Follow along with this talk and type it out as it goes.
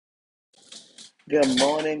Good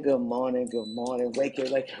morning, good morning, good morning. Wake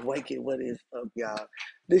it, wake it, wake it. What is up, y'all?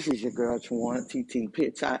 This is your girl, Twan TT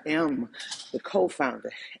Pitts. I am the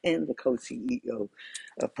co-founder and the co-CEO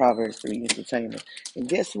of Proverbs 3 Entertainment. And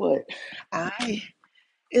guess what?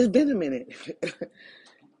 It's been a minute.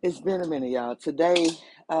 It's been a minute, y'all. Today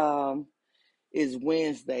um, is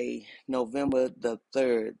Wednesday, November the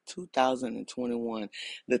 3rd, 2021.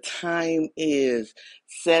 The time is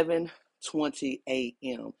 7:20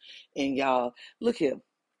 a.m. And y'all, look here.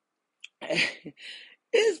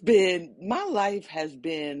 It's been my life has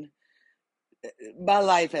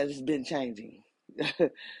been changing.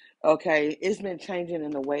 Okay, it's been changing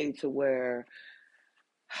in a way to where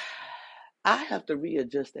I have to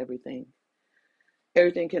readjust everything.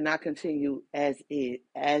 Everything cannot continue as it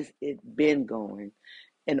been going,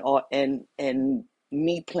 and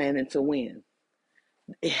me planning to win.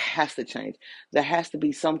 It has to change. There has to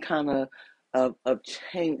be some kind of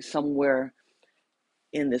change somewhere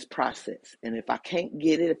in this process. And if I can't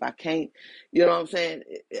get it, if I can't, you know what I'm saying?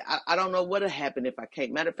 I don't know what'll happen if I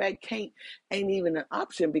can't. Matter of fact, can't ain't even an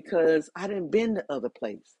option because I didn't been to other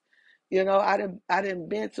place. I didn't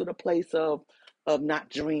been to the place of not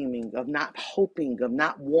dreaming, of not hoping, of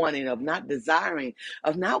not wanting, of not desiring,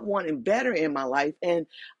 of not wanting better in my life. And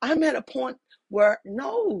I'm at a point where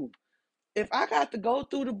no, if I got to go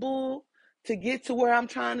through the bull to get to where I'm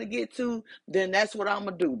trying to get to, then that's what I'm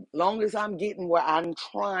gonna do. Long as I'm getting where I'm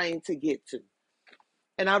trying to get to.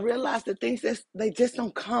 And I realize that things that they just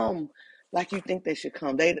don't come like you think they should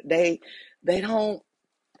come. They don't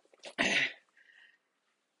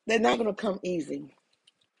they're not gonna come easy.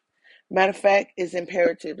 Matter of fact, it's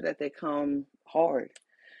imperative that they come hard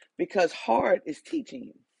because hard is teaching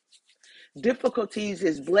you. Difficulties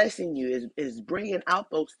is blessing you, is bringing out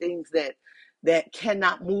those things that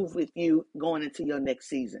cannot move with you going into your next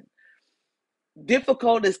season.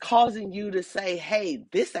 Difficult is causing you to say, hey,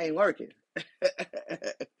 this ain't working.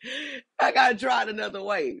 I gotta try it another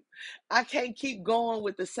way. I can't keep going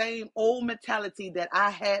with the same old mentality that I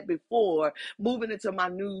had before moving into my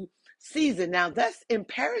new season. Now that's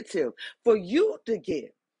imperative for you to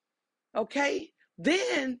get, okay?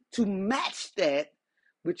 Then to match that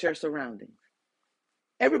with your surroundings.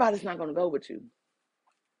 Everybody's not gonna go with you.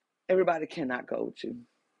 Everybody cannot go with you.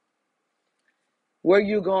 Where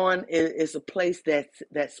you're going is a place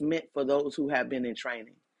that's meant for those who have been in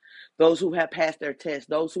training, those who have passed their tests,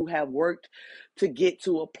 those who have worked to get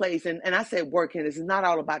to a place. And I say working, it's not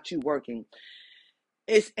all about you working.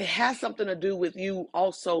 It has something to do with you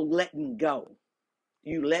also letting go.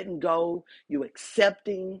 You letting go, you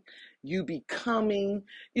accepting, you becoming.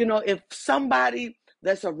 If somebody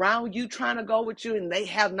that's around you trying to go with you and they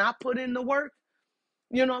have not put in the work,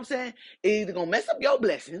 you know what I'm saying? It's either gonna mess up your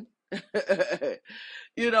blessing,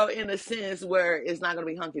 in a sense where it's not gonna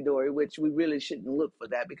be hunky dory, which we really shouldn't look for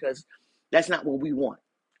that because that's not what we want.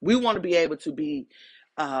 We want to be able to be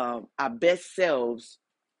our best selves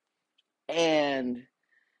and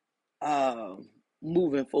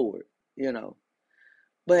moving forward, you know.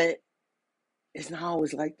 But it's not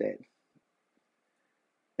always like that.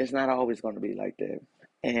 It's not always going to be like that.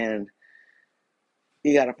 And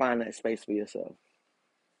you got to find that space for yourself.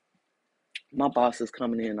 My boss is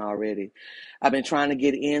coming in already. I've been trying to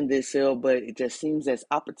get in this cell, but it just seems as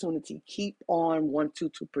opportunity keep on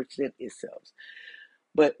wanting to present itself.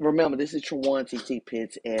 But remember, this is Trawan TT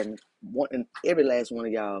Pitts, and every last one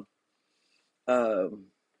of y'all um,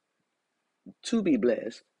 to be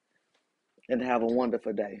blessed and have a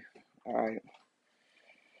wonderful day. All right.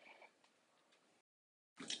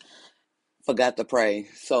 Forgot to pray.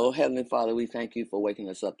 So, Heavenly Father, we thank you for waking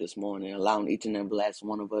us up this morning, allowing each and every last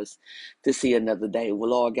one of us to see another day. Well,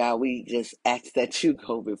 Lord God, we just ask that you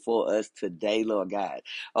go before us today, Lord God.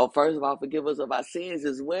 Oh, first of all, forgive us of our sins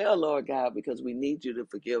as well, Lord God, because we need you to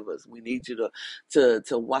forgive us. We need you to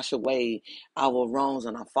wash away our wrongs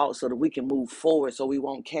and our faults so that we can move forward, so we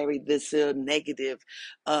won't carry this negative,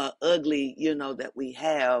 ugly, that we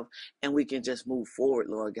have, and we can just move forward,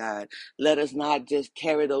 Lord God. Let us not just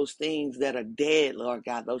carry those things that are dead, Lord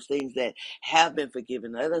God, those things that have been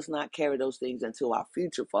forgiven. Let us not carry those things into our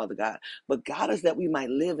future, Father God. But God is that we might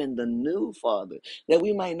live in the new, Father, that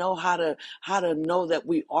we might know how to know that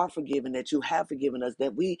we are forgiven, that you have forgiven us,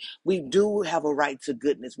 that we do have a right to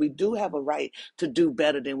goodness. We do have a right to do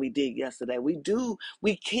better than we did yesterday. We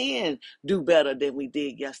can do better than we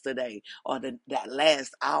did yesterday or that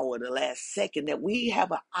last hour, the last second, that we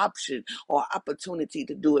have an option or opportunity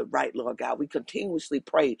to do it right, Lord God. We continuously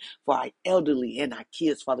pray for our elderly and our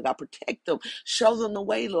kids, Father God. Protect them. Show them the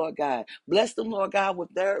way, Lord God. Bless them, Lord God, with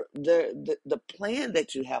the plan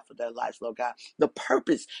that you have for their lives, Lord God. The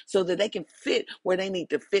purpose, so that they can fit where they need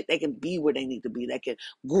to fit. They can be where they need to be. They can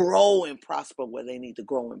grow and prosper where they need to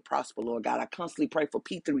grow and prosper, Lord God. I constantly pray for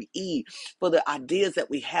P3E, for the ideas that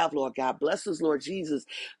we have, Lord God. Bless us, Lord Jesus,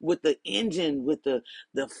 with the engine, with the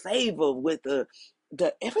favor, with the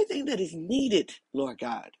everything that is needed, Lord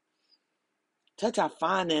God. Touch our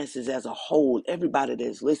finances as a whole. Everybody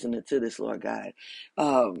that's listening to this, Lord God.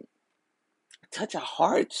 Um, touch our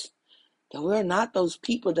hearts, that we're not those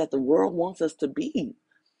people that the world wants us to be.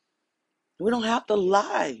 We don't have to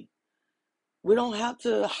lie. We don't have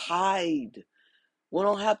to hide. We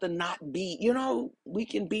don't have to not be. We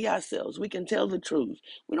can be ourselves. We can tell the truth.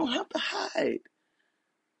 We don't have to hide.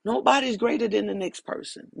 Nobody's greater than the next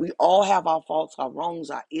person. We all have our faults, our wrongs,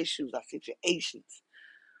 our issues, our situations.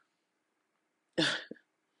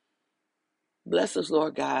 Bless us,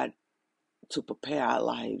 Lord God, to prepare our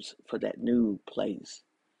lives for that new place.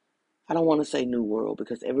 I don't want to say new world,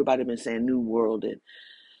 because everybody been saying new world, and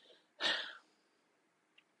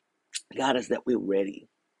God is that we're ready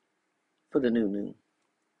for the new.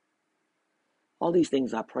 All these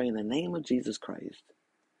things I pray in the name of Jesus Christ.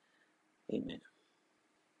 Amen.